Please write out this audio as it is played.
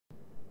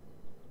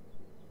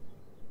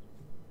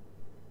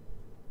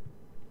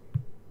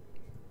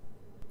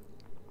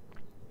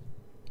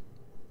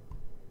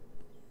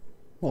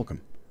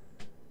Welcome.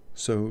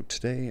 So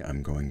today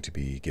I'm going to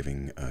be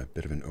giving a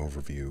bit of an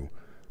overview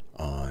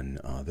on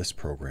this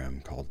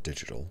program called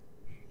Digital,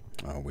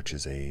 which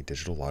is a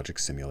digital logic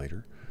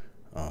simulator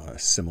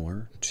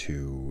similar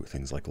to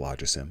things like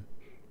Logisim.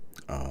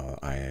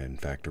 I in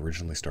fact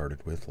originally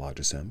started with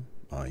Logisim,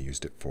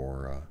 used it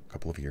for a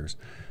couple of years.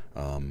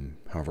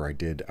 However, I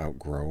did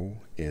outgrow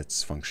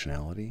its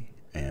functionality,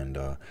 and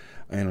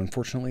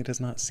unfortunately it has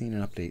not seen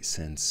an update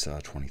since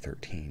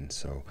 2013,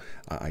 so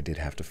I did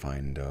have to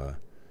find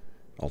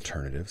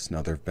alternatives.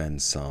 Now there have been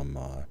some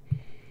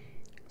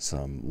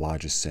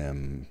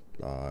Logisim,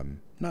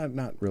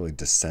 not really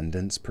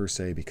descendants per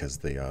se, because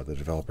the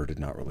developer did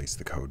not release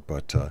the code,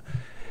 but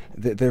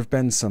there have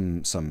been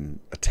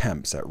some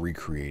attempts at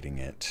recreating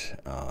it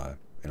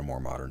in a more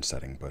modern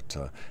setting, but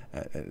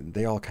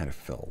they all kind of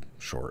fell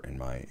short in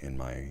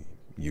my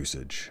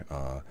usage.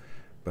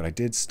 But I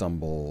did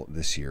stumble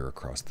this year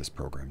across this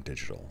program,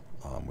 Digital,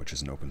 which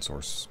is an open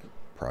source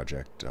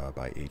project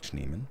by H.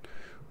 Neiman,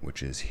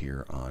 which is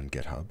here on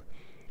GitHub.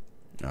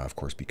 Of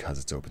course, because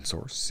it's open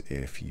source,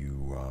 if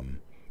you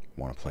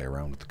want to play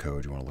around with the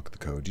code, you want to look at the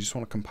code, you just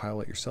want to compile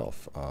it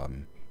yourself,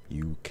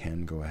 you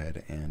can go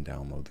ahead and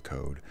download the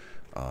code,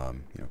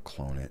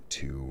 clone it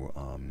to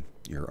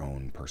your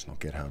own personal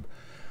GitHub.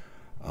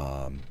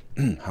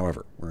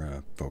 However, we're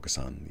going to focus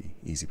on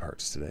the easy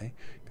parts today.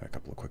 Got a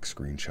couple of quick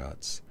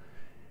screenshots,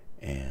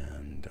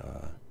 and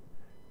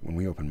when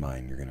we open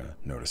mine, you're going to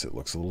notice it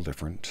looks a little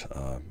different.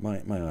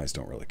 My eyes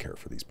don't really care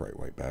for these bright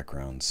white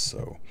backgrounds,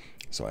 so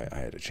I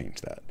had to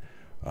change that.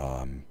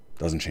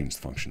 Doesn't change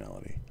the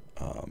functionality.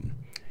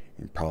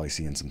 You're probably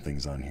seeing some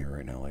things on here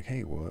right now like,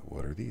 hey,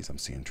 what are these? I'm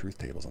seeing truth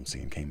tables, I'm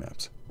seeing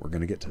K-maps. We're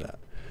going to get to that.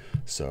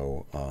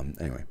 So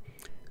anyway,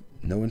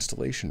 no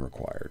installation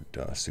required.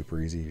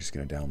 Super easy. You're just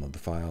going to download the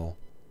file,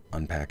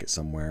 unpack it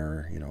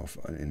somewhere,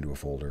 into a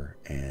folder,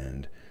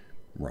 and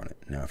run it.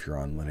 Now, if you're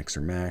on Linux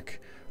or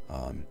Mac,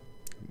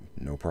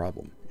 no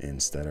problem.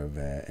 Instead of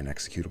an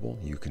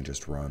executable, you can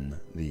just run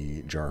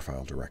the jar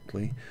file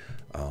directly.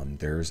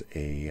 There's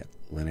a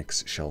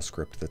Linux shell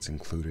script that's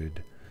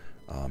included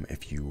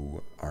if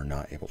you are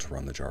not able to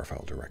run the jar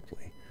file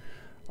directly.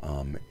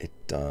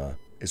 It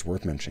is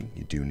worth mentioning,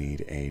 you do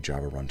need a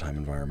Java runtime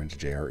environment,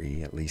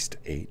 JRE, at least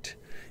 8,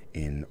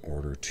 in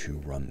order to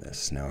run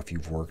this. Now, if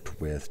you've worked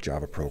with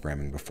Java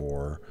programming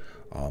before,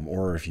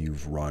 or if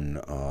you've run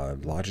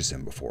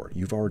Logisim before,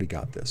 you've already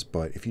got this.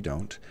 But if you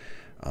don't,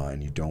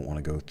 and you don't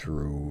want to go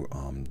through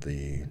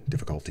the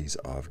difficulties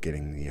of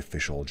getting the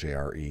official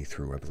JRE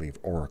through, I believe,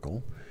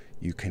 Oracle,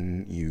 you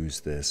can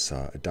use this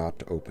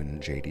adopt open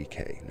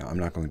JDK. Now, I'm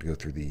not going to go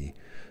through the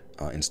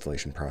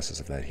installation process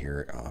of that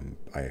here.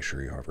 I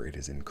assure you, however, it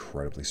is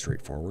incredibly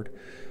straightforward.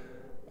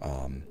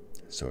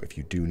 So if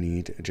you do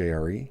need a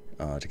JRE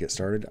to get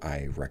started,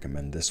 I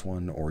recommend this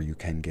one, or you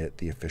can get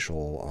the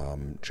official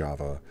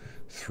Java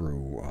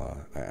through,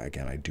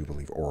 again, I do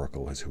believe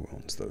Oracle is who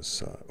owns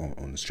those,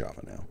 owns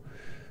Java now.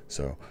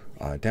 So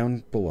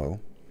down below,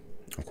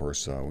 of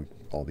course,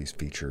 all these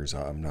features,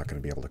 I'm not going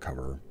to be able to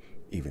cover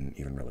even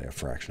really a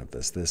fraction of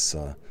this.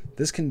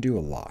 This can do a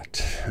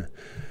lot.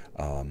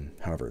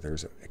 However,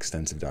 there's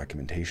extensive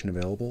documentation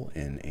available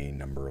in a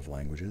number of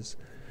languages.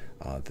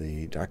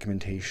 The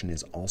documentation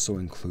is also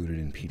included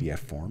in PDF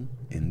form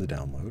in the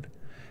download.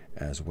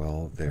 As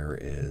well, there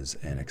is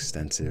an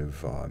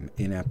extensive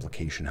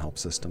in-application help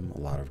system, a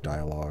lot of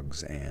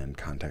dialogues and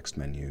context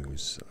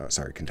menus,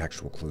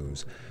 contextual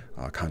clues,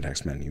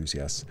 context menus,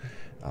 yes,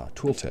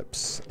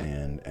 tooltips,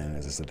 and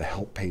as I said, the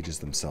help pages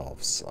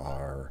themselves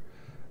are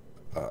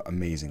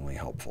amazingly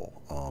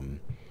helpful.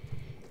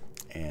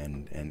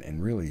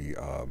 And really,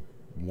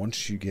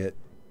 once you get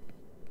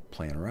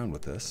playing around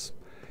with this,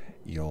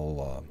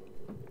 you'll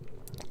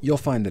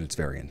find that it's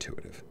very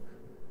intuitive.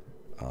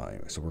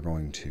 Anyway, so we're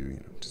going to,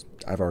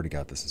 I've already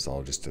got this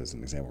installed. Just as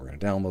an example, we're going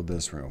to download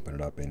this. We're going to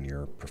open it up in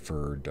your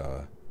preferred,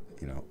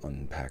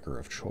 unpacker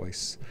of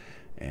choice,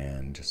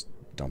 and just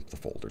dump the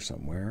folder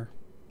somewhere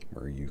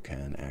where you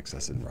can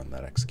access it and run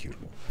that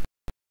executable.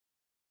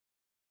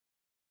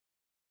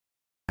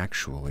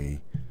 Actually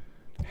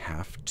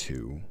have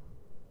to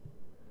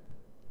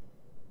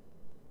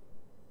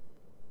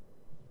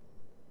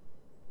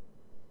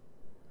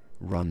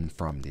run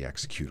from the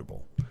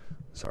executable.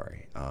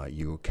 Sorry,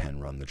 you can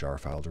run the jar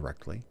file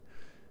directly.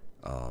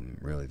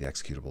 Really, the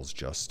executable is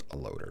just a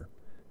loader.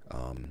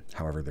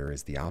 However, there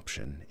is the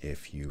option,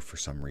 if you for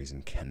some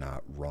reason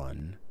cannot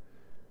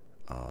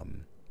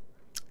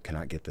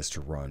get this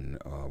to run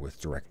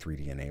with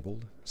Direct3D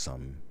enabled,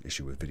 some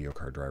issue with video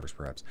card drivers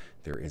perhaps,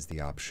 there is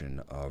the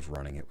option of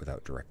running it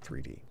without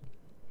Direct3D.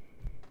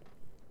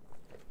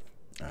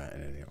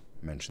 And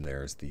mentioned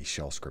there is the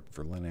shell script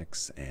for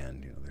Linux,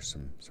 and there's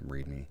some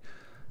README.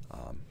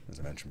 As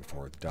I mentioned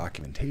before, the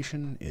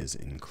documentation is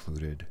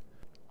included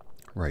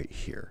right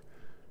here.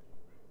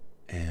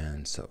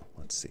 And so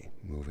let's see,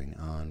 moving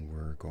on,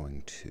 we're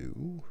going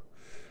to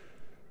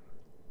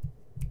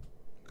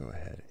go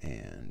ahead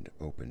and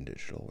open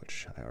Digital,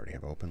 which I already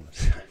have open.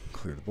 Let's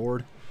clear the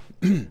board.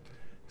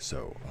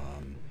 So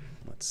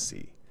let's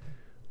see.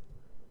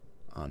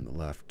 On the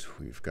left,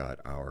 we've got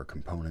our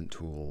component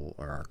tool,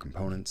 or our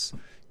components.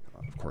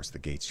 Of course, the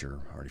gates you're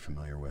already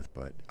familiar with,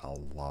 but a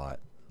lot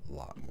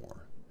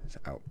more. There's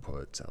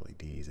outputs,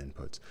 LEDs,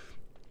 inputs.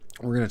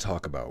 We're going to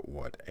talk about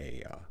what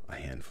a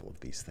handful of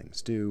these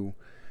things do.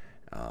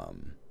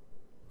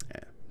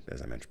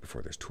 As I mentioned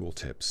before, there's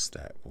tooltips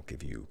that will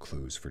give you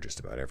clues for just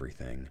about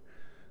everything.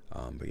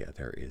 But yeah,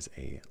 there is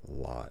a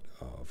lot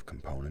of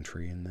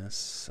componentry in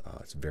this.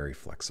 It's very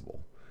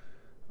flexible.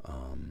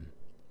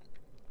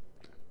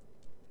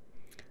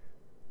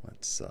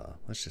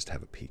 Let's just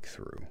have a peek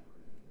through.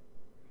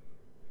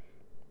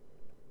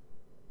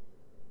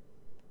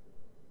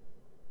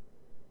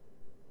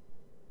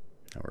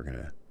 Now we're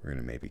gonna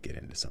maybe get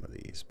into some of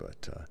these,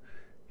 but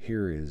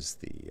here's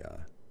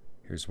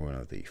one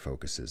of the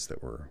focuses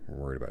that we're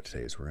worried about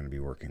today. Is we're going to be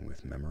working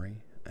with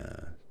memory,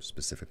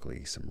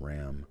 specifically some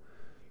RAM.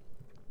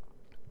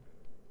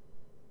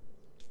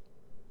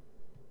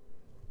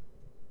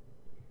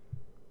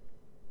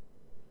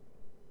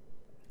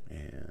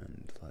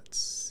 And let's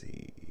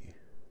see.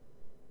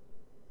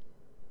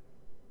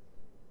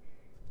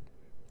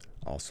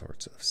 All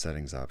sorts of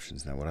settings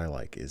options. Now what I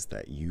like is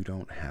that you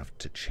don't have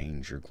to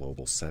change your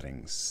global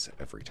settings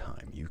every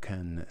time. You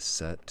can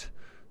set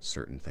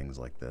certain things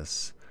like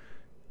this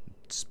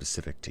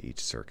specific to each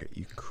circuit.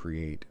 You can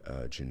create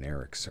a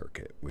generic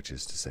circuit, which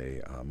is to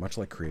say, much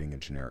like creating a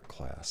generic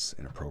class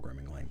in a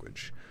programming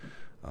language,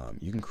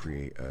 you can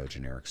create a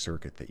generic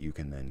circuit that you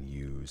can then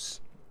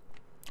use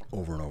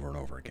over and over and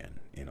over again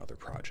in other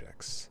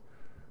projects.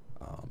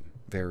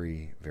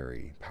 Very,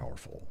 very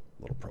powerful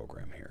little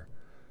program here.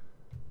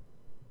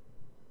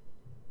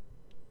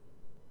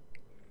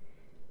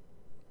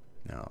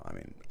 Now, I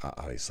mean,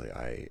 obviously,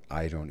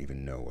 I don't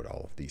even know what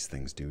all of these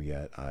things do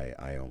yet.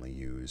 I only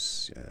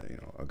use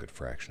a good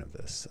fraction of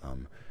this.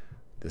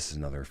 This is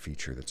another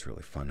feature that's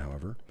really fun,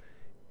 however,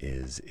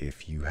 is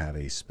if you have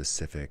a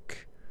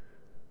specific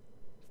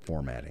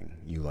formatting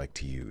you like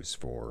to use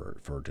for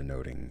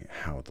denoting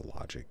how the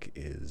logic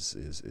is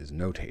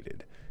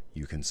notated,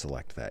 you can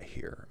select that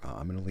here.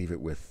 I'm going to leave it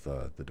with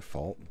the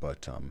default,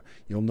 but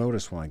you'll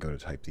notice when I go to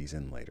type these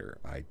in later,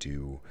 I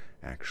do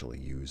actually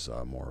use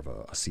more of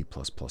a C++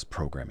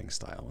 programming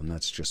style, and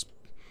that's just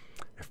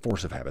a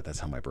force of habit.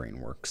 That's how my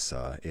brain works.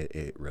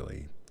 It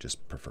really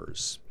just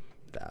prefers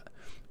that.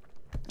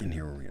 And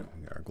here, we got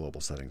our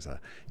global settings.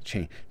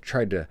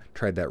 Tried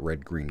that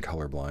red-green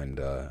colorblind.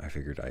 I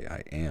figured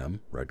I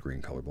am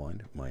red-green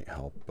colorblind. It might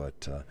help,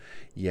 but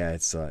yeah,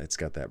 it's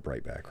got that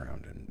bright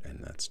background,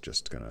 and that's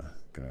just gonna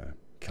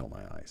kill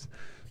my eyes.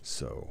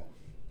 So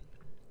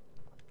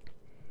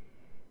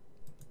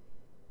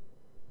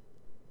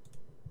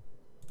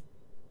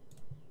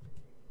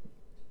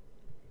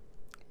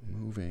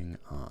moving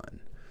on.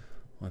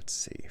 Let's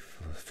see.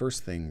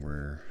 First thing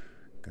we're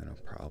gonna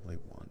probably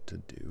want to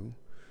do.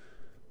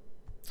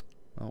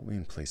 Well, we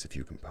can place a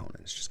few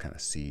components, just kind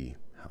of see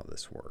how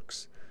this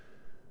works.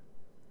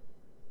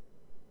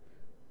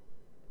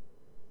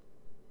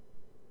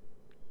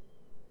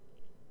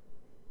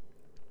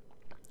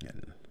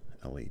 An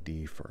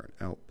LED for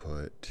an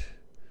output.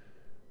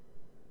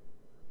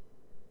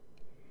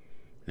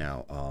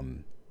 Now,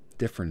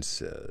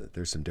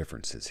 there's some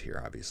differences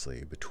here,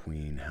 obviously,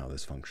 between how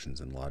this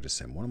functions in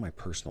Logisim. One of my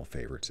personal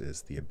favorites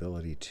is the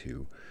ability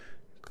to,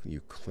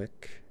 you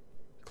click,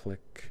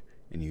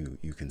 and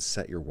you can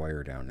set your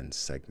wire down in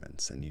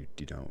segments, and you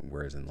don't,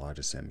 whereas in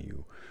Logisim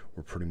you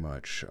were pretty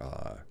much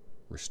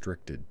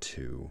restricted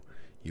to,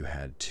 you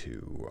had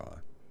to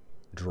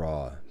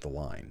draw the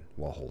line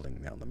while holding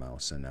down the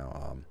mouse. And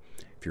now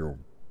if you're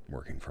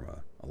working from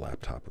a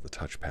laptop with a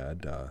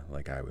touchpad,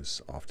 like I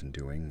was often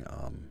doing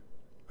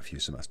a few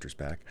semesters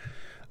back,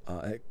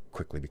 it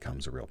quickly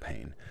becomes a real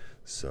pain.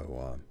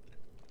 So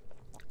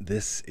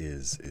this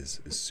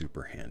is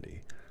super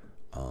handy.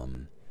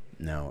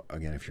 Now,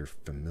 again, if you're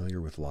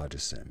familiar with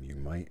Logisim, you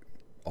might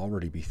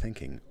already be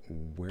thinking,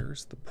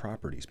 where's the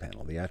properties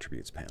panel, the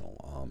attributes panel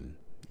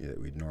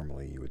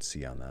that you would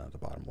see on the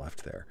bottom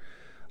left there.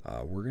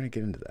 We're going to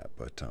get into that,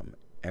 but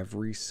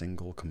every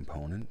single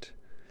component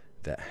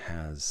that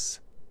has,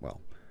 well,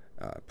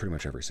 pretty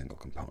much every single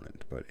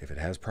component, but if it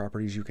has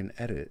properties you can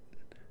edit,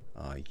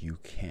 you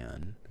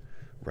can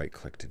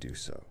right-click to do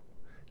so.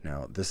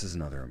 Now, this is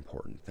another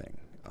important thing.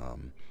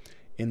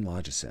 In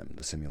Logisim,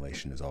 the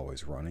simulation is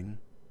always running.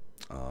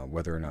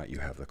 Whether or not you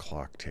have the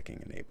clock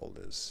ticking enabled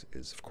is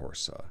of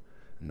course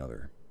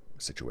another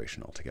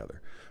situation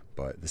altogether.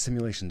 But the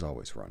simulation's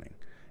always running.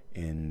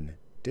 In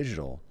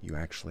digital, you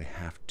actually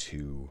have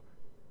to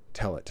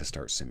tell it to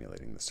start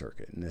simulating the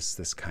circuit, and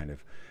this kind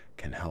of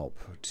can help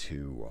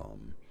to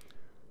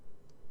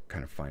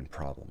kind of find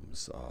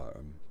problems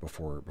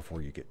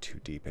before you get too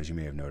deep. As you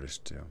may have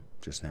noticed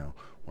just now,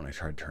 when I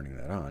tried turning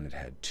that on, it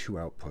had two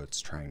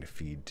outputs trying to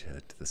feed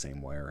to the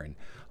same wire, and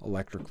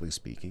electrically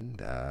speaking,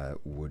 that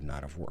would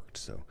not have worked.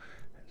 So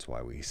that's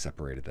why we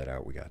separated that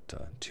out. We got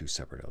two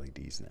separate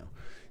LEDs now.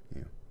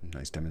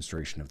 Nice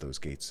demonstration of those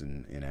gates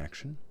in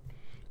action.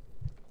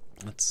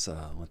 Let's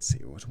see.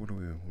 What do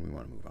we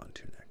want to move on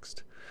to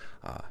next?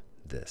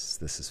 This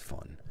is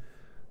fun.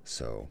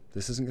 So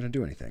this isn't going to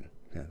do anything.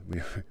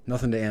 Yeah,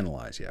 nothing to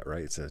analyze yet,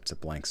 right? It's a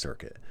blank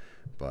circuit.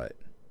 But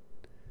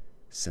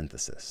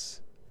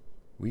synthesis.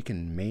 We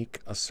can make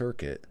a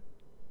circuit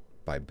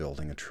by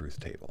building a truth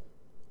table.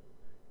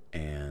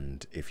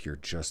 And if you're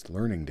just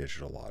learning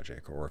digital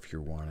logic, or if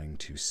you're wanting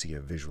to see a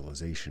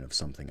visualization of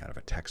something out of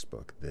a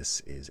textbook, this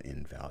is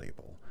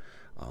invaluable.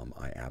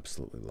 I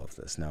absolutely love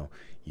this. Now,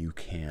 you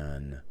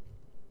can,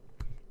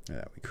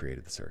 we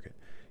created the circuit.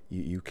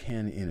 You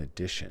can, in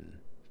addition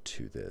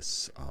to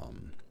this,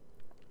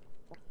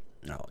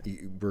 now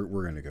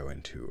we're going to go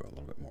into a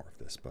little bit more of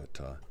this, but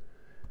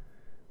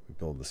we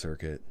build the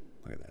circuit.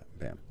 Look at that,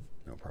 bam,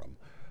 no problem.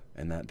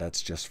 And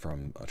that's just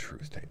from a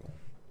truth table.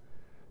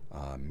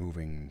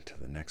 Moving to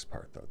the next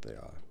part, though,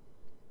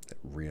 that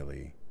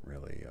really,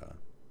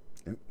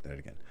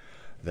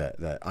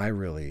 that I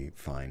really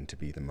find to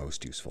be the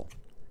most useful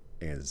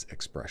is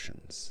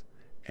expressions.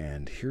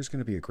 And here's going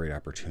to be a great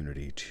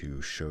opportunity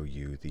to show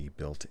you the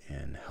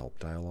built-in help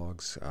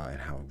dialogues and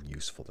how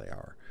useful they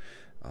are.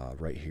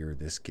 Right here,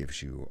 this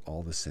gives you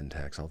all the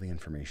syntax, all the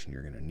information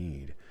you're going to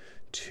need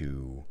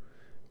to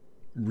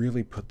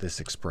really put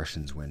this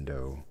expressions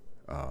window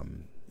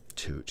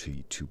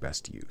to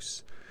best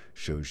use.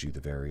 Shows you the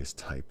various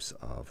types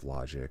of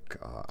logic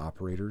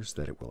operators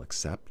that it will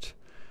accept,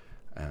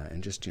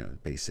 and just,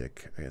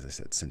 basic, as I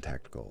said,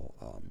 syntactical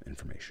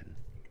information.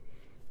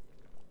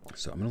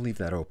 So I'm going to leave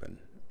that open,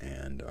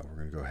 and we're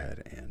going to go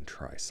ahead and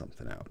try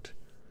something out.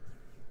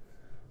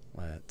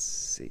 Let's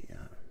see,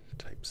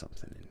 type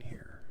something in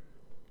here.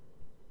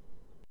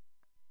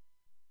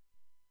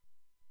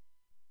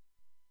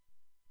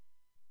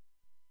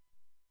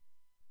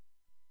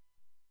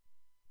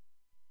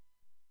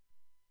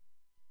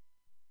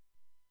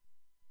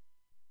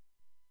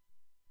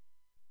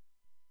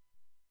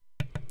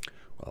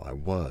 Well, I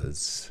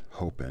was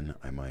hoping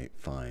I might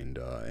find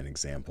an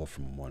example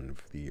from one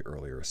of the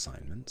earlier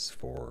assignments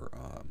for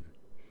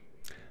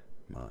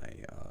my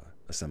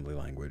assembly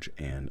language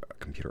and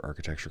computer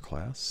architecture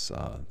class,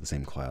 the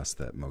same class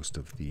that most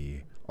of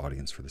the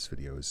audience for this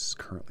video is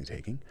currently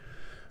taking.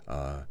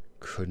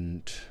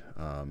 Couldn't,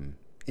 in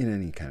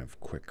any kind of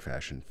quick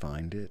fashion,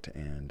 find it,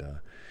 and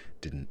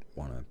didn't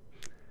want to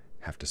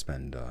have to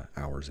spend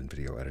hours in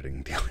video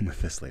editing dealing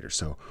with this later.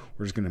 So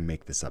we're just going to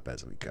make this up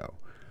as we go.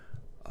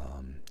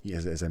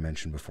 As I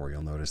mentioned before,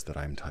 you'll notice that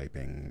I'm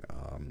typing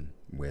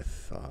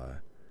with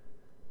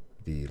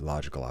the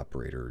logical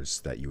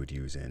operators that you would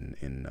use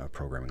in a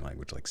programming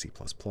language like C++.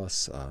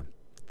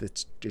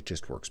 It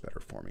just works better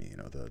for me.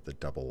 The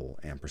double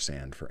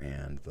ampersand for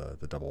and,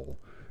 the double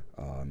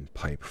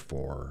pipe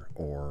for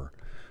or.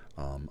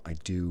 I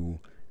do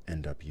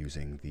end up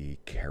using the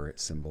caret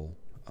symbol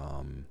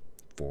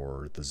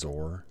for the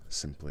XOR,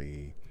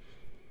 simply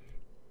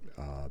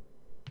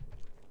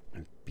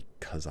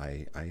because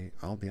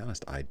I'll be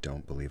honest, I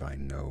don't believe I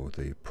know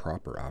the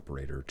proper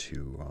operator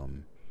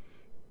to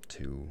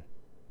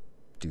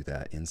do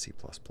that in C++.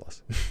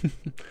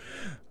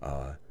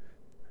 I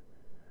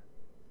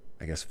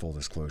guess full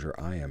disclosure,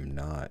 I am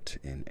not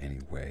in any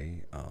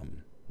way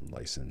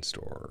licensed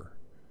or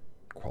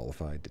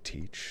qualified to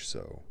teach,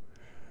 so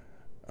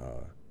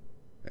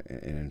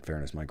and in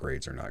fairness, my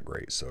grades are not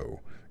great,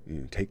 so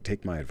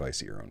take my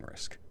advice at your own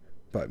risk.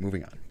 But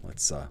moving on,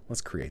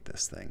 let's create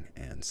this thing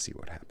and see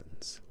what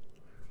happens.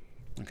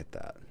 Look at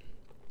that.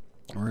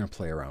 We're going to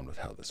play around with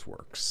how this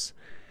works,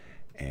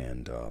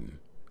 and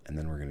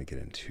then we're going to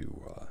get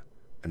into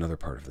another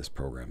part of this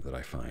program that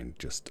I find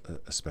just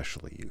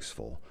especially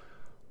useful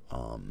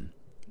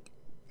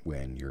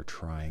when you're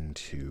trying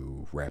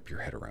to wrap your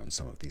head around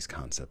some of these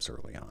concepts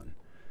early on.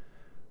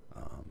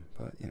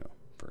 But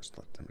first,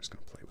 I'm just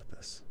going to play with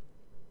this.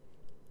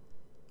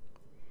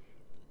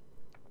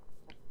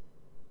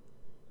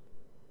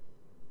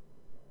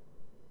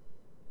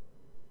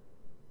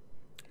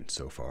 And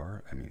so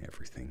far,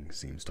 everything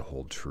seems to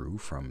hold true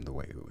from the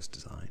way it was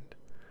designed.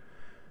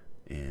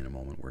 In a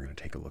moment, we're going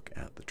to take a look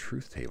at the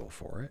truth table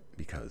for it,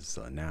 because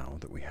now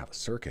that we have a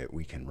circuit,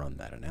 we can run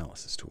that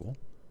analysis tool.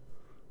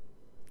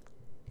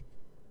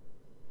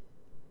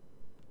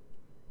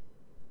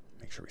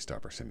 Make sure we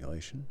stop our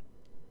simulation.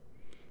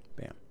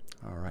 Bam.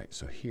 All right,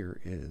 so here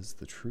is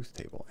the truth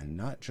table, and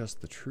not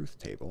just the truth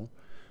table,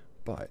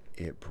 but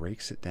it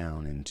breaks it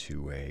down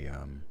into a,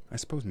 I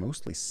suppose,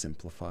 mostly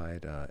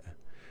simplified, I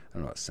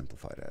don't know about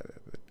simplified,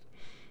 but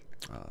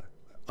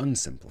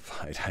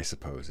unsimplified, I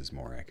suppose, is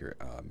more accurate,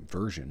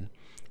 version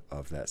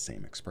of that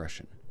same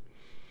expression.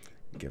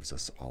 It gives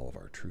us all of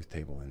our truth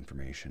table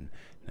information.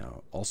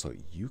 Now, also,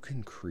 you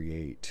can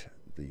create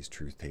these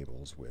truth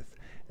tables with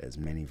as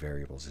many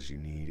variables as you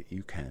need.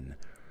 You can,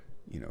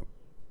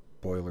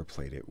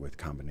 boilerplate it with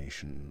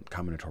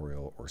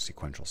combinatorial or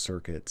sequential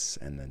circuits,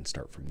 and then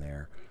start from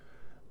there.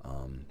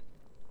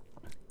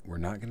 We're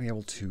not going to be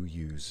able to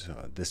use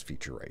this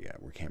feature right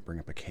yet. We can't bring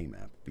up a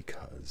K-map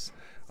because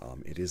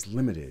it is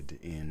limited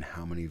in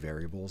how many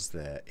variables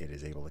that it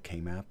is able to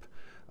K-map.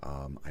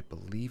 I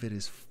believe it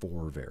is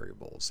 4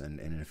 variables,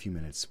 and in a few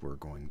minutes we're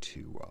going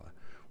to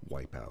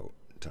wipe out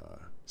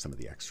some of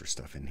the extra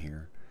stuff in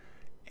here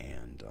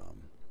and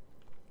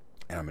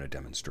and I'm going to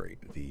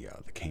demonstrate the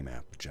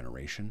K-map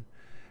generation,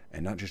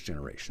 and not just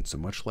generation. So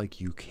much like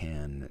you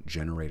can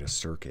generate a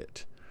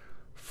circuit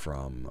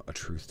from a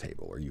truth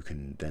table, or you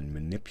can then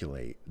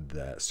manipulate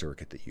that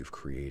circuit that you've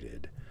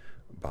created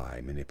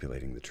by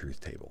manipulating the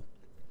truth table.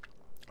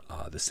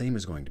 The same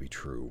is going to be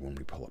true when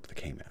we pull up the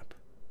K-map.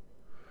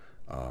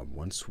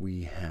 Once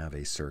we have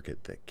a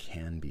circuit that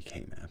can be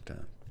K-mapped,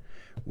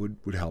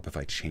 would help if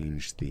I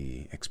changed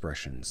the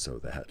expression so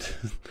that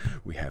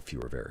we have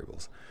fewer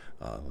variables.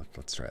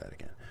 Let's try that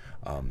again.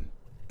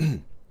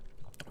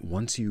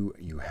 Once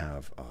you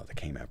have the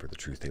K-map or the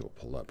truth table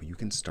pulled up, you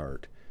can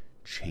start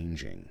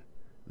changing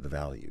the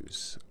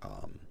values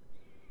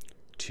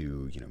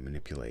to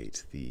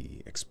manipulate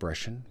the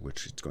expression,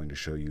 which is going to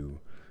show you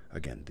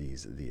again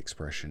the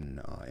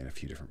expression in a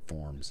few different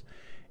forms,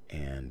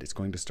 and it's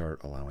going to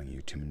start allowing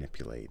you to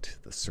manipulate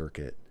the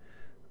circuit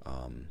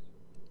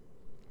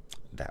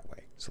that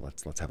way. So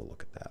let's have a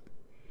look at that.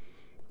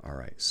 All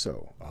right,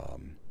 so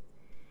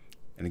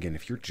and again,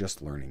 if you're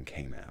just learning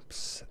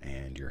K-maps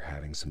and you're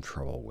having some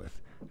trouble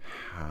with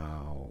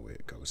how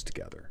it goes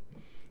together,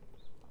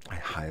 I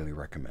highly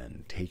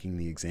recommend taking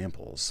the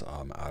examples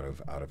out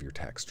of your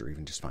text, or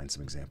even just find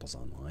some examples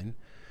online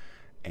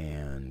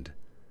and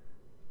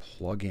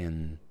plug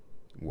in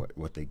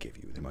what they give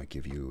you. They might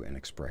give you an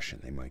expression.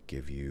 They might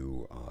give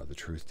you the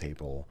truth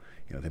table.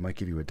 They might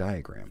give you a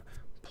diagram.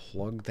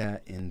 Plug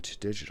that into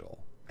digital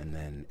and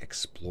then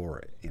explore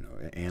it.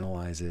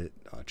 Analyze it.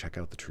 Check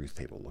out the truth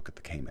table. Look at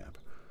the K-map.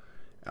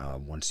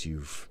 Once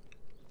you've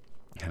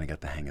kind of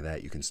got the hang of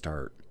that, you can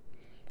start,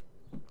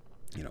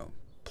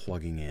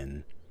 plugging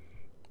in,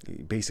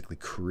 basically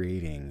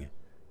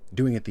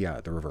doing it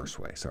the reverse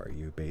way. Sorry,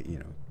 you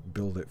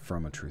build it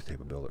from a truth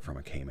table, build it from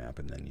a K-map,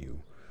 and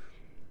then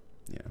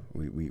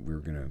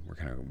we're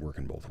kind of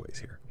working both ways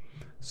here.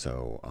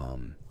 So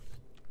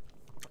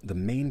the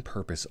main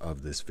purpose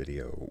of this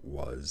video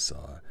was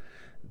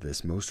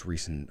this most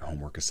recent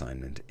homework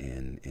assignment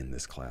in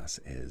this class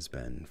has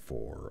been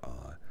for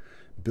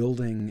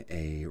building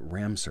a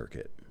RAM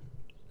circuit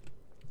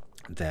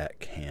that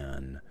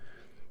can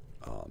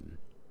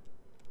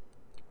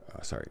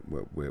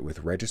with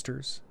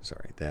registers,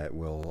 that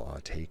will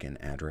take an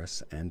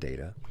address and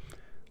data,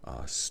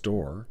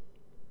 store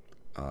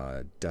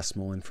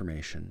decimal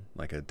information,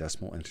 like a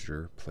decimal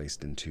integer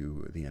placed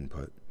into the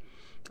input.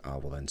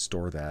 We'll then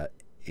store that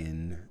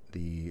in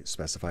the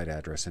specified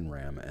address in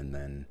RAM, and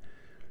then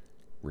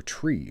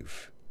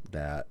retrieve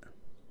that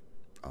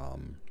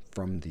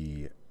from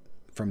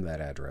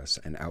that address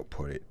and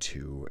output it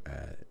to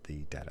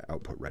the data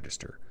output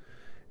register.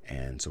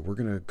 And so we're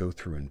going to go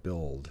through and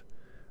build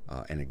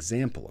an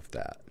example of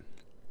that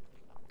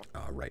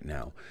right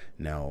now.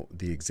 Now,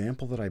 the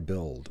example that I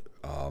build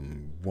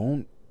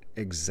won't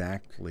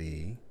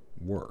exactly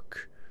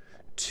work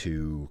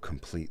to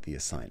complete the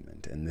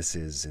assignment, and this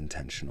is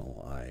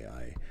intentional.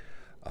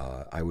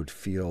 I would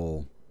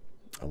feel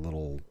a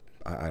little,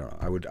 I don't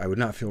know, I would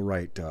not feel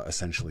right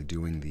essentially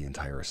doing the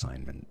entire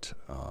assignment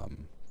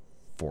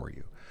for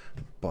you,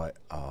 but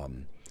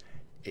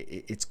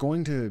it's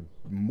going to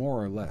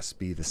more or less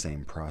be the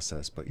same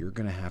process, but you're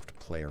going to have to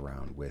play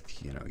around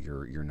with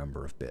your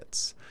number of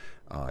bits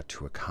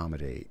to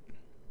accommodate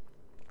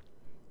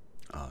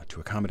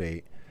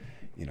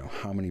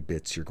how many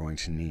bits you're going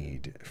to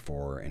need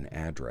for an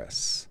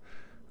address.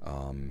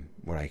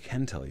 What I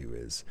can tell you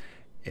is,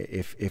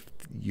 if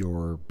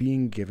you're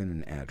being given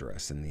an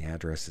address and the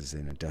address is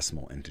in a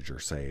decimal integer,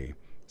 say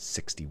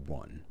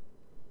 61,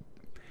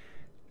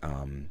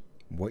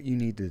 what you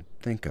need to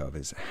think of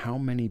is, how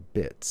many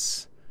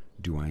bits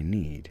do I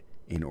need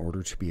in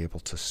order to be able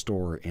to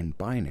store in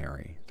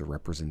binary the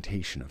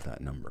representation of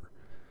that number?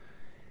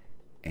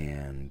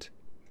 And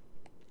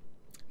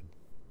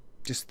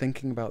just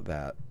thinking about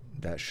that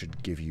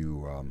should give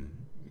you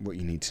what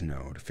you need to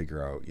know to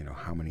figure out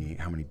how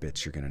many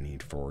bits you're going to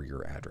need for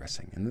your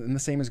addressing. And the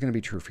same is going to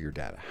be true for your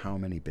data. How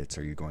many bits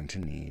are you going to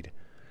need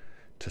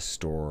to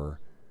store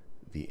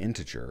the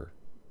integer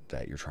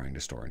that you're trying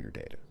to store in your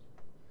data?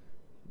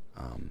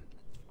 I'm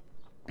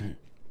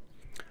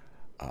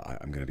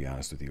going to be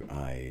honest with you.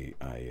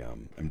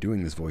 I'm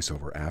doing this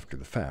voiceover after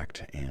the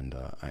fact, and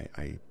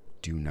I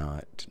do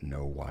not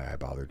know why I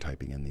bothered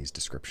typing in these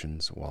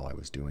descriptions while I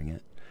was doing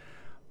it.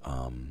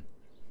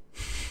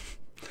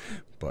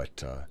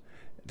 But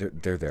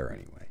they're there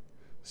anyway.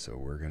 So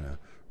we're gonna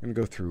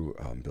go through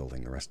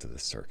building the rest of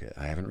this circuit.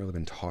 I haven't really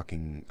been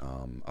talking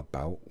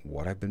about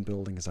what I've been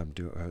building as I've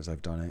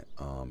done it,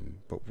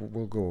 but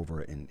we'll go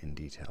over it in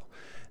detail.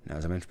 Now,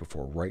 as I mentioned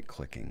before,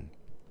 right-clicking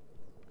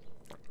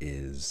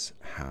is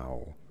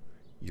how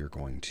you're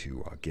going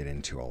to get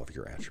into all of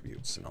your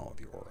attributes and all of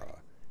your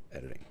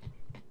editing.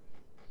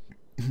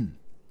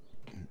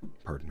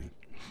 Pardon me.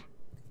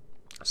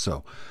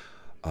 So,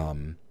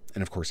 and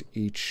of course,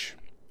 each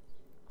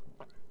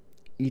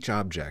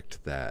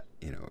object that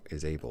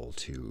is able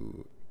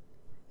to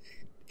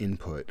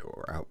input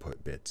or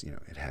output bits,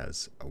 it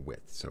has a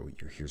width. So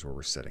here's where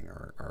we're setting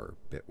our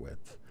bit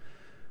width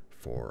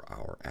for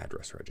our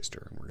address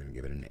register, and we're going to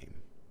give it a name.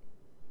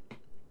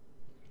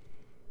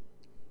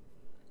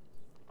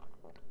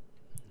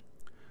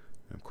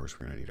 And of course,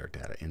 we're going to need our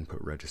data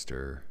input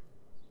register.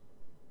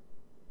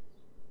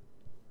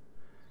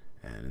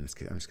 And in this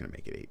case, I'm just going to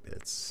make it 8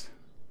 bits.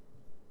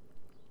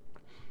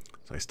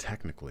 So it's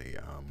technically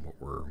what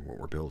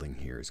we're building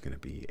here is going to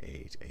be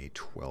a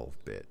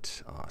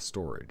 12-bit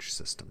storage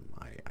system,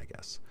 I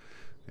guess.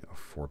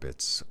 4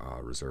 bits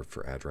reserved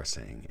for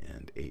addressing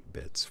and 8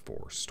 bits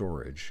for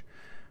storage.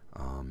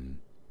 And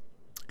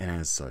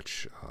as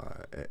such,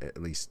 at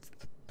least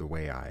the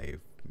way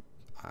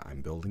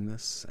I'm building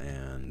this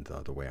and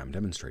the way I'm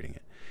demonstrating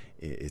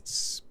it,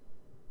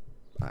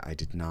 I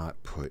did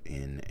not put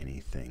in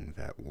anything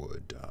that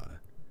would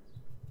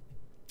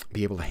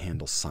be able to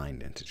handle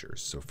signed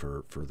integers. So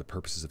for the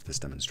purposes of this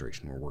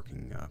demonstration, we're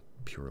working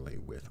purely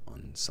with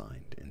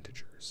unsigned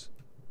integers.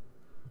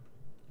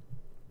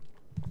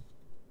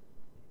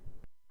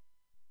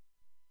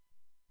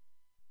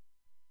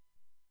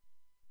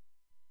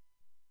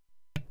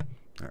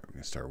 All right, we're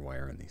going to start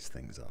wiring these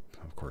things up.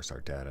 Of course,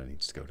 our data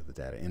needs to go to the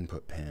data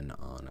input pin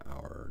on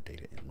our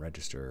data in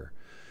register,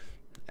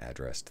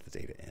 address to the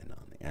data in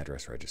on the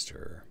address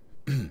register.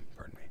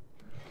 Pardon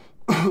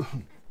me.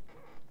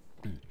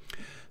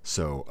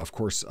 So, of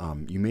course,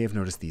 you may have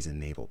noticed these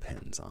enable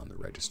pins on the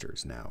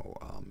registers. Now,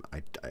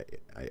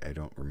 I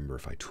don't remember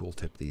if I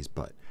tooltip these,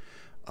 but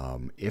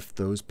if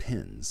those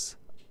pins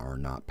are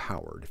not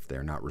powered, if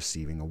they're not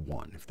receiving a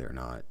 1, if they're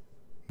not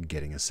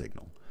getting a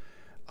signal,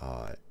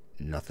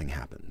 nothing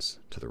happens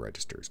to the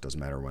registers. Doesn't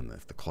matter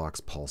if the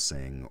clock's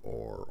pulsing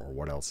or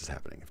what else is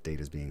happening. If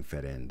data is being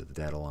fed into the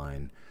data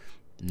line,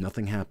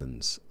 nothing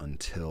happens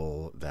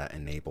until that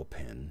enable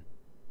pin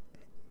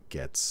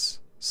gets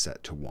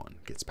set to 1,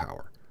 gets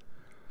power.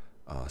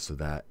 So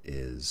that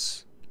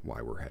is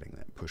why we're heading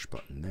that push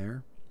button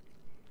there.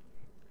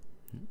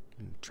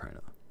 I'm trying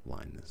to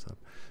line this up.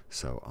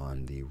 So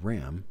on the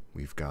RAM,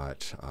 we've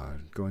got,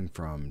 going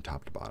from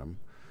top to bottom,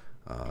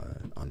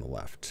 on the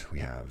left, we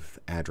have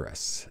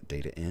address,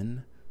 data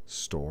in,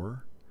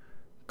 store,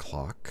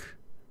 clock,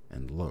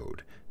 and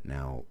load.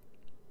 Now,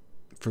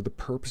 for the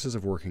purposes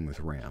of working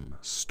with RAM,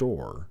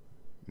 store,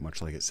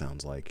 much like it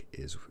sounds like,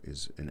 is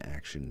an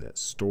action that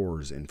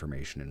stores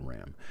information in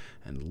RAM.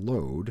 And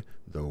load,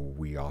 though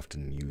we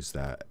often use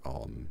that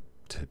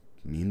to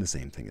mean the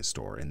same thing as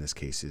store, in this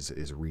case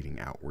is reading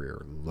out.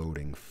 We're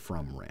loading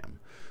from RAM.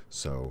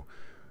 So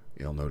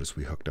you'll notice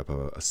we hooked up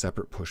a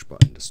separate push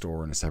button to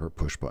store and a separate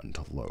push button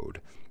to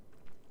load.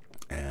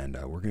 And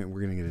we're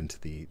gonna get into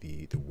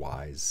the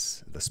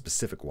whys, the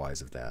specific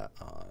whys of that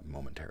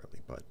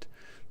momentarily. But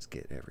let's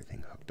get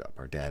everything hooked up.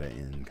 Our data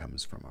in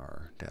comes from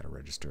our data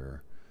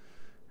register.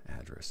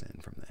 Address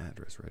in from the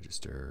address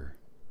register.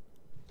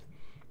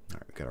 All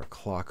right, we've got our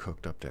clock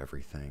hooked up to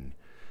everything.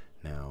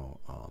 Now,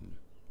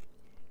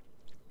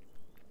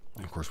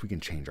 of course, we can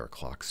change our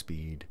clock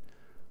speed.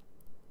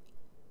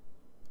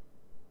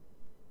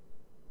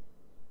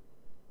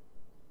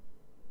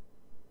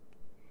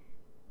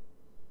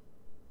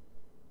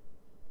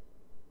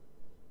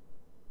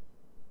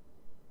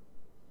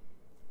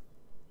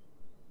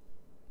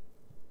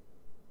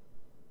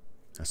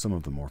 Some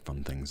of the more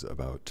fun things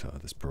about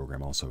this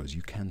program also is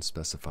you can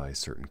specify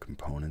certain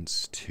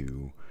components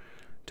to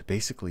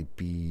basically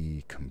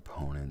be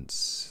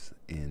components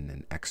in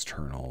an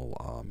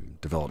external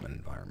development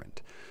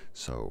environment.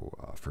 So,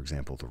 for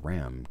example, the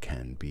RAM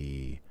can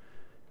be,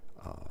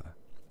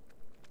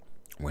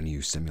 when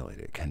you simulate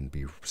it, can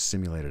be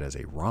simulated as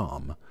a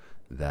ROM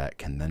that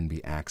can then be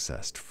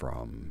accessed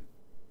from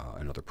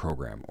another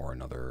program or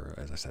another,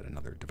 as I said,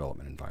 another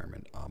development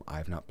environment.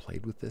 I've not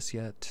played with this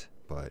yet,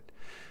 but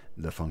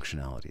the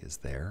functionality is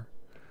there.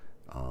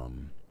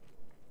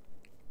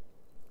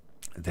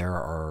 There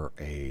are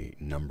a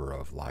number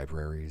of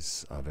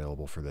libraries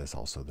available for this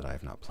also that I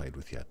have not played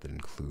with yet, that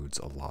includes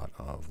a lot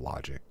of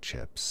logic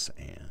chips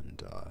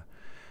and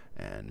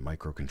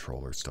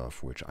microcontroller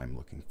stuff, which I'm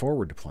looking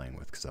forward to playing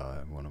with, because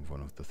one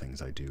of the things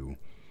I do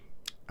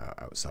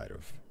outside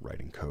of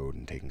writing code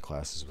and taking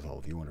classes with all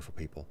of you wonderful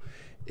people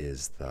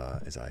is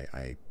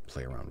I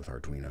play around with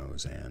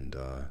Arduinos and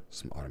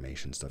some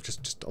automation stuff,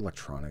 just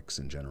electronics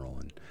in general.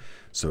 And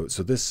so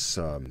this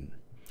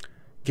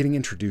getting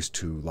introduced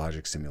to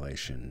logic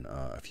simulation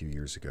a few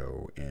years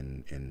ago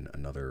in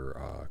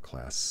another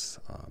class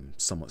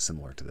somewhat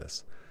similar to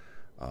this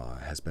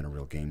has been a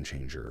real game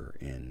changer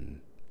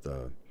in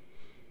the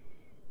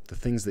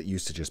things that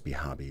used to just be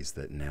hobbies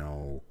that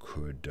now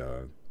could,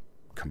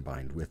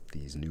 combined with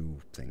these new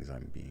things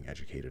I'm being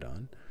educated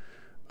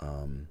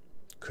on,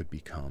 could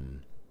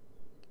become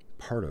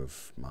part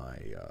of my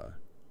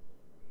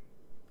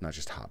not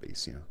just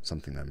hobbies,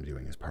 something that I'm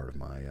doing as part of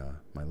my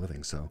my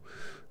living. So,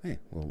 hey,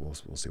 we'll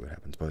see what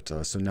happens. But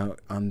so now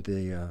on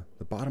the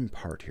bottom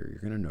part here,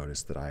 you're going to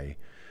notice that I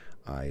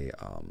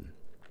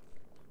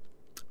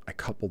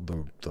coupled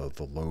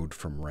the load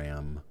from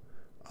RAM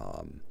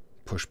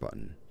push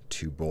button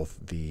to both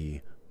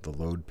the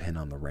load pin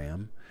on the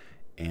RAM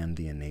and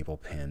the enable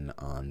pin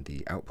on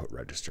the output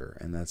register.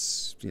 And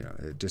that's,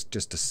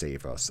 just to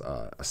save us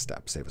a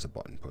step, save us a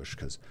button push,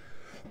 because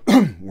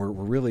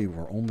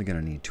we're only going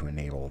to need to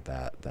enable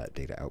that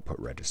data output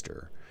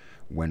register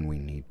when we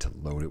need to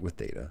load it with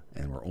data,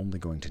 and we're only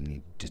going to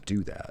need to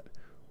do that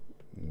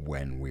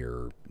when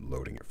we're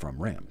loading it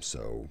from RAM.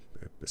 So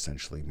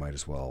essentially might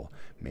as well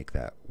make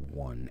that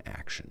one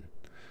action.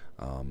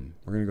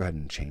 We're going to go ahead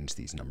and change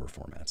these number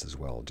formats as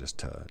well, just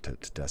to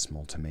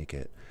decimal, to make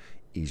it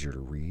easier to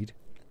read.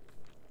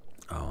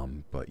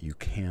 But you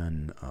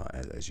can,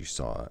 as you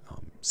saw,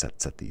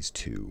 set these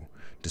to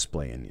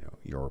display in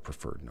your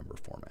preferred number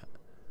format.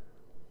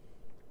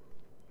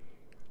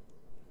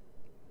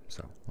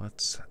 So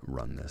let's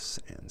run this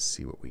and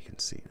see what we can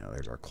see. Now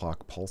there's our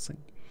clock pulsing.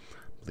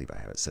 I believe I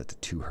have it set to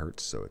 2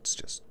 Hertz, so it's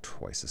just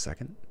twice a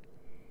second.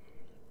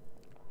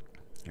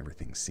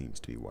 Everything seems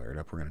to be wired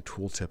up. We're going to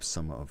tooltip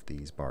some of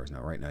these bars.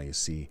 Now right now you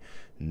see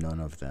none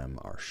of them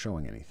are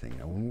showing anything.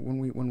 Now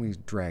when we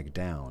drag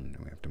down,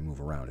 and we have to move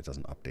around, it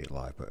doesn't update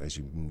live, but as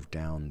you move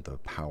down the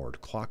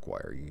powered clock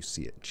wire, you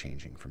see it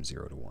changing from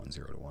 0 to 1,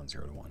 0 to 1,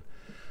 0 to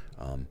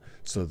 1.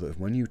 So that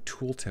when you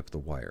tooltip the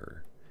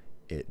wire,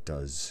 it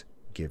does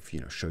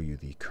show you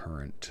the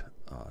current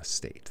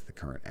state, the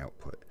current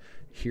output.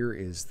 Here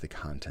is the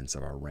contents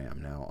of our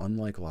RAM. Now,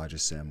 unlike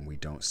Logisim, we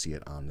don't see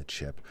it on the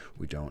chip.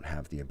 We don't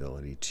have the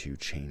ability to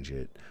change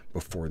it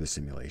before the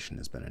simulation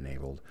has been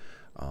enabled.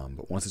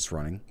 But once it's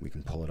running, we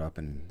can pull it up,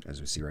 and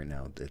as we see right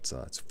now, it's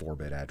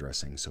 4-bit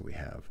addressing, so we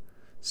have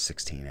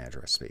 16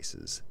 address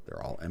spaces.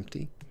 They're all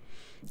empty.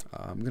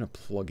 I'm going to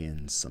plug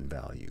in some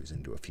values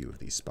into a few of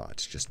these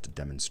spots just to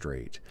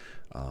demonstrate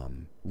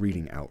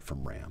reading out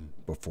from RAM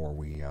before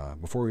we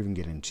even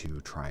get into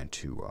trying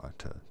to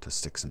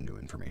stick some new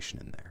information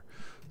in there.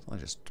 So I'll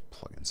just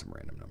plug in some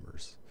random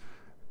numbers.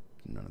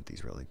 None of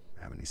these really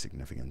have any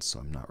significance, so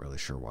I'm not really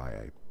sure why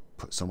I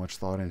put so much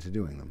thought into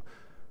doing them.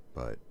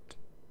 But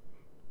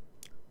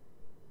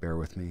bear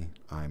with me,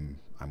 I'm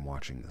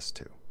watching this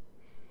too.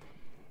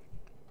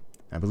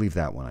 I believe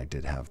that one I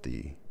did have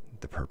the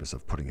purpose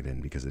of putting it in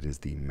because it is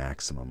the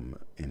maximum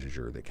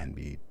integer that can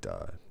be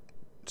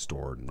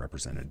stored and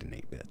represented in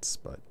 8 bits.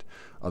 But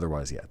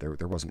otherwise, yeah,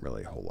 there wasn't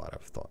really a whole lot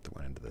of thought that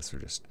went into this. We're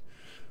just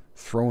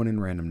throwing in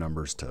random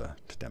numbers to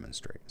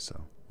demonstrate.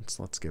 So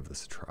let's give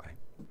this a try.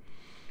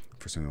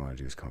 First thing we want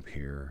to do is come up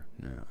here.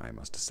 No, I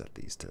must have set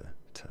these to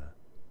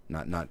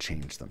not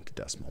change them to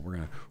decimal.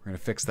 We're gonna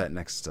fix that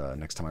next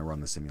time I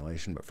run the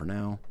simulation. But for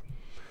now,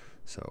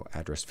 so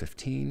address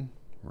 15.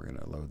 We're going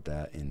to load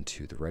that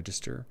into the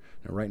register.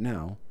 Now right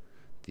now,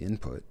 the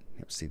input,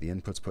 see the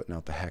input's putting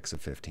out the hex of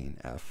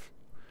 15F,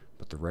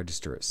 but the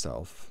register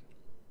itself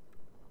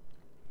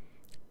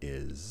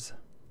is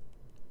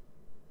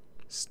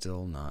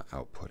still not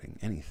outputting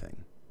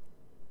anything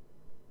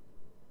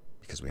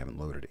because we haven't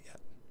loaded it yet.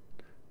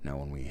 Now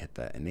when we hit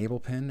that enable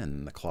pin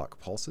and the clock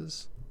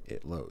pulses,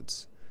 it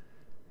loads.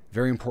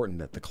 Very important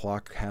that the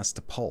clock has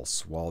to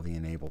pulse while the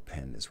enable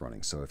pin is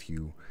running. So if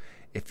you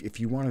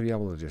want to be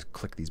able to just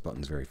click these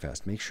buttons very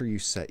fast, make sure you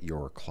set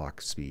your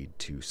clock speed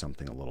to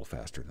something a little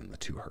faster than the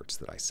 2 Hertz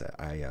that I set.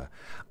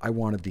 I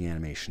wanted the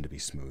animation to be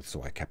smooth,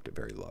 so I kept it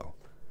very low.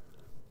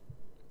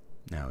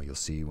 Now you'll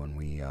see when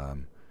we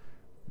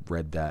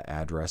read that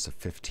address of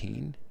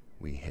 15,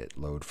 we hit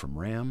load from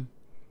RAM,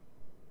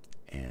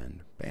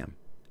 and bam,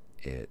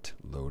 it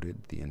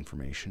loaded the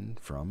information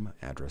from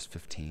address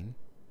 15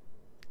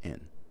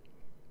 in.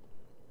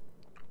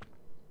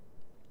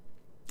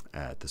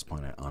 At this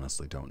point, I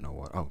honestly don't know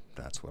what... Oh,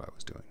 that's what I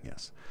was doing,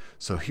 yes.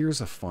 So here's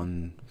a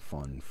fun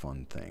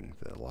thing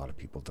that a lot of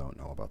people don't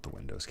know about the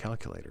Windows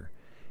calculator.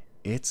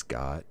 It's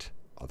got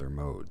other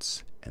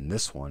modes. And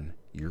this one,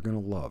 you're going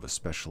to love,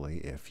 especially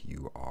if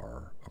you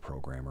are a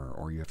programmer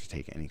or you have to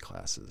take any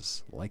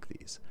classes like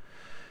these.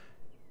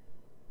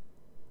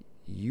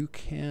 You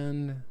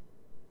can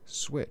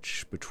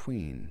switch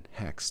between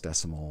hex,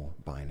 decimal,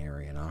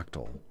 binary, and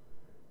octal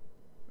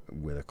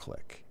with a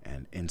click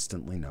and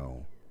instantly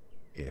know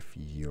if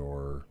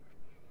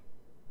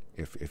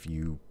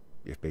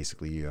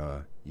basically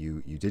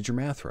you did your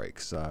math right.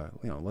 'Cause,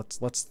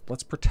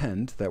 let's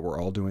pretend that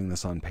we're all doing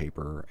this on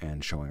paper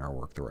and showing our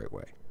work the right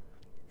way.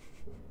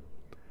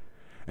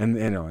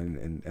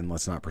 And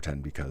let's not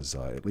pretend, because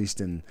at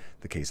least in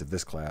the case of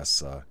this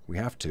class, we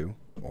have to,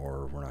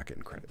 or we're not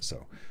getting credit.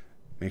 So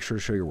make sure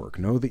to show your work.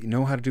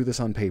 Know how to do this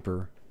on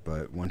paper,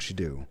 but once you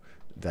do,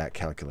 that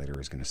calculator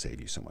is going to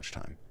save you so much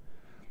time.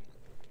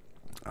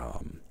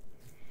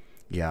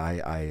 Yeah,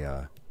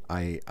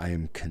 I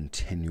am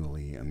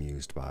continually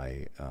amused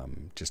by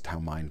just how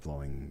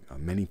mind-blowing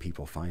many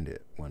people find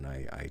it when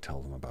I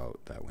tell them about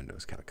that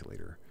Windows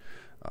calculator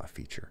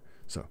feature.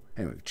 So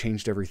anyway, we've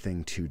changed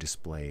everything to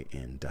display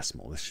in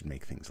decimal. This should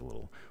make things a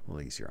little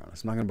easier on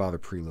us. I'm not going to bother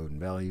preloading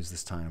values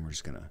this time. We're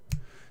just going to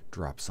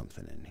drop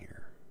something in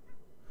here.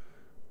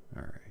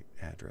 All right,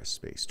 address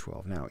space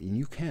 12. Now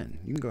you can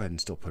go ahead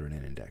and still put it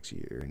in index,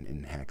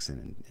 in hex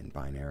and in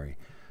binary.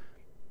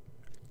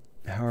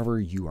 However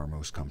you are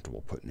most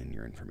comfortable putting in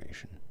your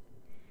information.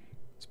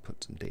 Let's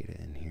put some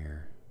data in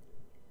here.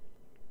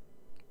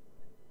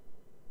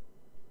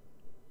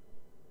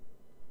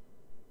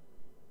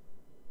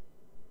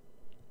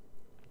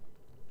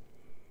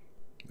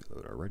 We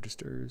load our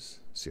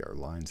registers. See our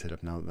lines hit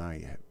up. Now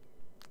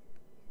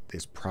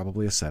is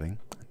probably a setting,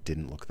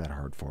 didn't look that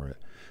hard for it,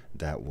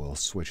 that will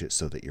switch it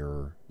so that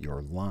your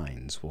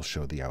lines will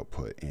show the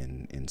output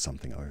in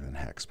something other than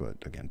hex. But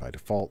again, by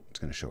default, it's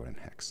going to show it in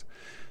hex.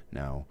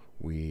 Now,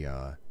 we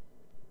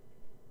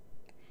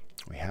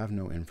have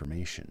no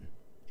information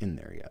in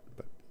there yet,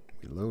 but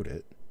we load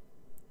it,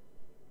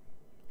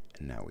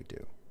 and now we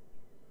do.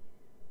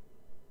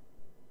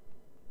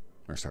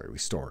 Or sorry, we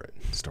store it.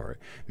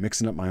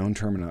 Mixing up my own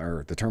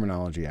the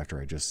terminology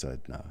after I just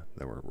said that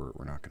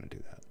we're not going to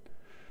do that.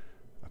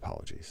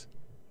 Apologies.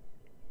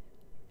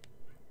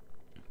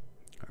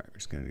 All right, we're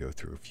just going to go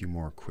through a few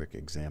more quick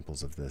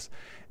examples of this,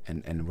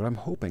 and what I'm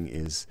hoping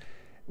is,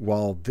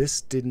 while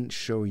this didn't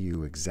show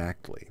you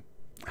exactly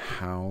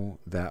how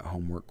that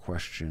homework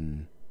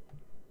question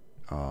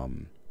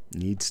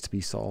needs to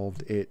be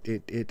solved,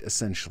 it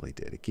essentially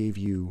did. It gave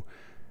you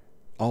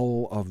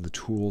all of the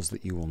tools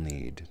that you will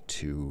need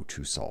to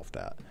solve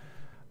that.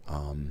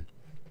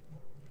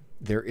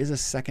 There is a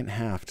second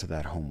half to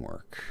that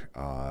homework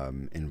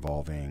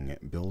involving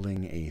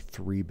building a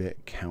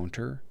 3-bit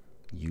counter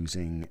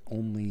using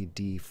only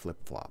D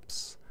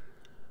flip-flops.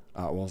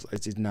 Well,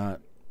 it did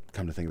not,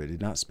 come to think of it,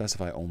 did not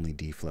specify only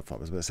D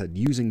flip-flops, but it said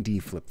using D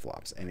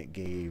flip-flops, and it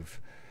gave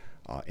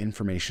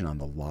information on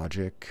the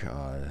logic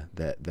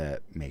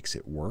that makes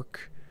it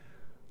work.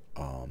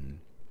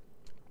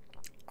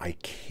 I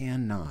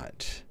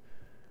cannot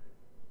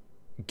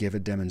give a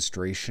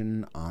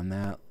demonstration on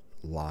that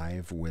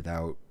live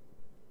without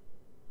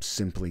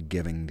simply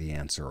giving the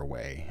answer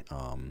away.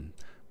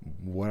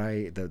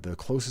 The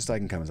closest I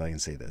can come is I can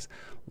say this: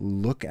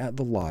 look at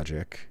the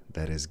logic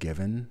that is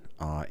given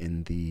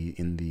in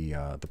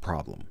the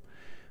problem,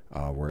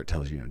 where it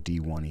tells you,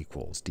 D1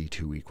 equals,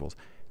 D2 equals.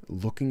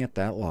 Looking at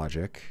that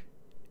logic,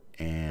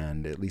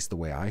 and at least the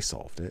way I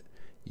solved it,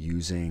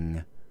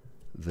 using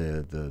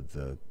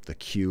the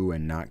Q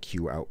and not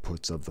Q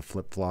outputs of the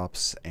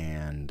flip-flops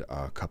and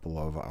a couple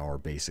of our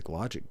basic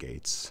logic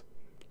gates,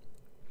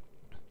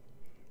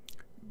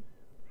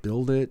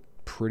 build it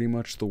pretty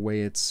much the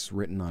way it's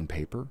written on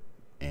paper,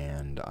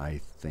 and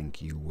I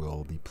think you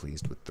will be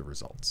pleased with the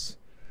results.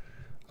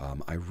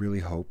 I really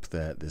hope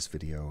that this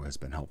video has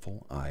been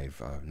helpful.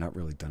 I've not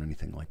really done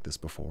anything like this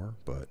before,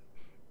 but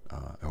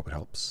I hope it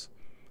helps,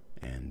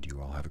 and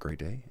you all have a great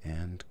day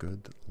and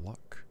good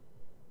luck.